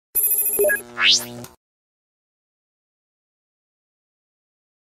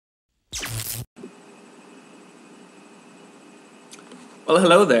Well,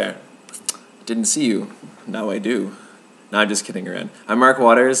 hello there. Didn't see you. Now I do. No, I'm just kidding around. I'm Marc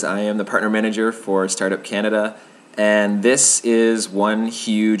Waters. I am the partner manager for Startup Canada, and this is one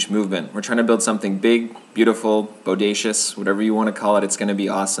huge movement. We're trying to build something big, beautiful, bodacious, whatever you want to call it. It's going to be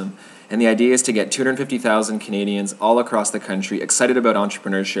awesome. And the idea is to get 250,000 Canadians all across the country excited about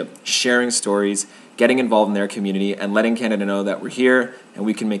entrepreneurship, sharing stories, getting involved in their community, and letting Canada know that we're here and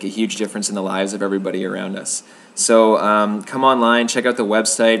we can make a huge difference in the lives of everybody around us. So come online, check out the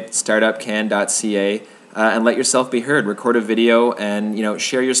website, startupcan.ca, and let yourself be heard. Record a video and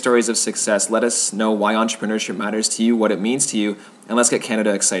share your stories of success. Let us know why entrepreneurship matters to you, what it means to you, and let's get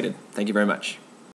Canada excited. Thank you very much.